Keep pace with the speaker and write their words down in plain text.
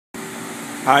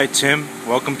Hi Tim,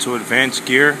 welcome to Advanced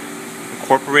Gear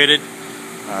Incorporated.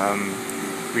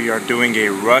 We are doing a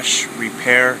rush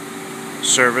repair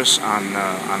service on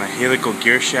a helical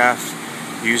gear shaft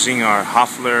using our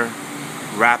Helical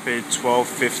Rapid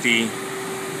 1250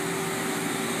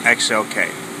 XLK.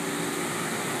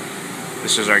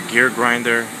 This is our gear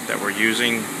grinder that we're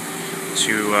using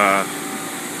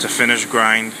to finish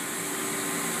grind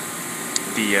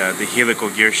the helical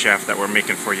gear shaft that we're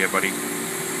making for you, buddy.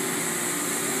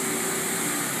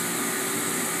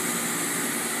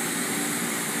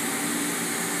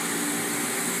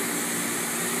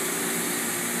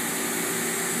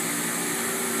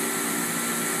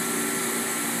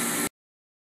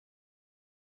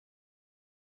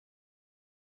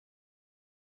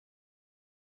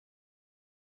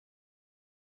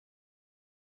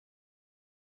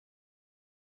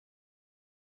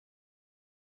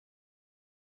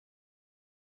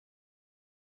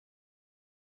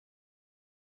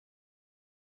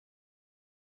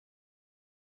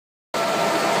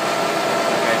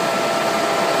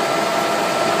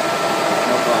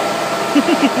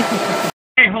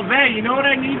 Hey, Jose, you know what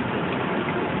I need?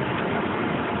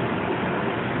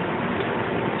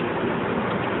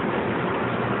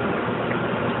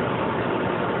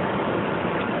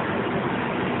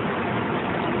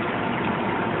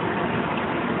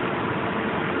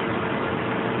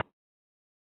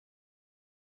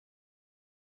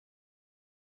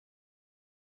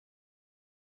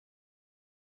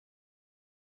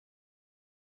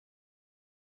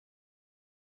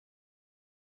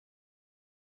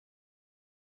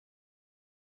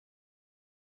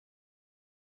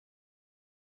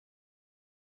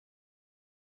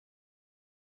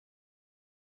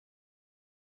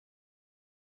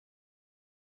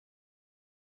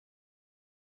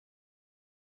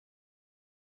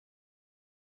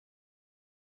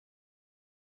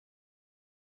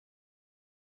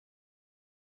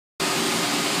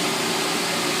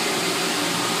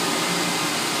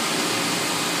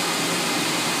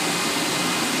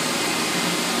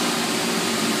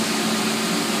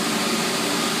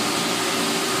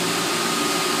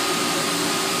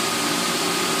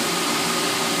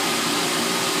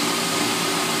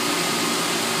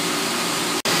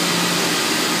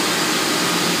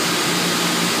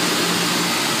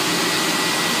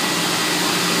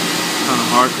 Kind of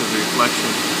hard because of the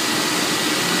reflection.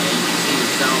 And you can see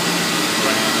yourself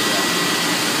running under the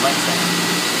wet sand.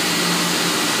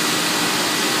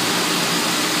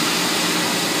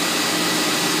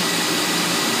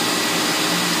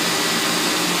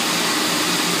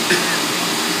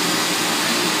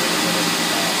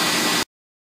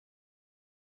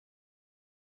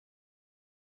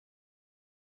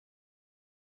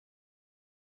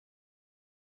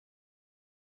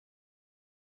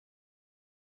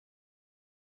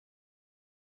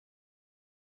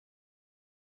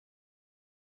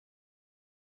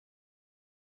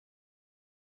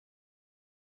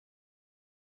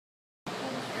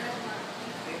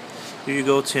 Here you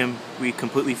go, Tim. We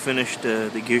completely finished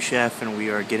the gear shaft, and we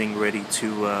are getting ready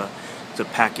to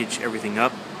package everything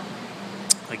up.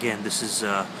 Again, this is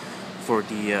for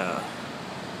the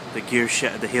gear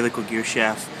shaft, the helical gear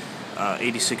shaft,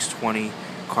 8620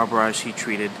 carburized, heat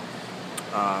treated,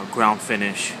 ground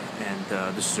finish,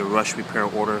 and this is a rush repair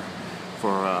order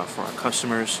for our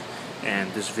customers.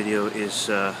 And this video is,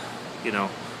 you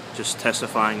know, just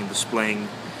testifying and displaying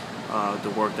the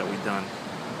work that we've done.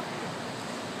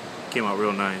 Came out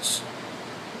real nice.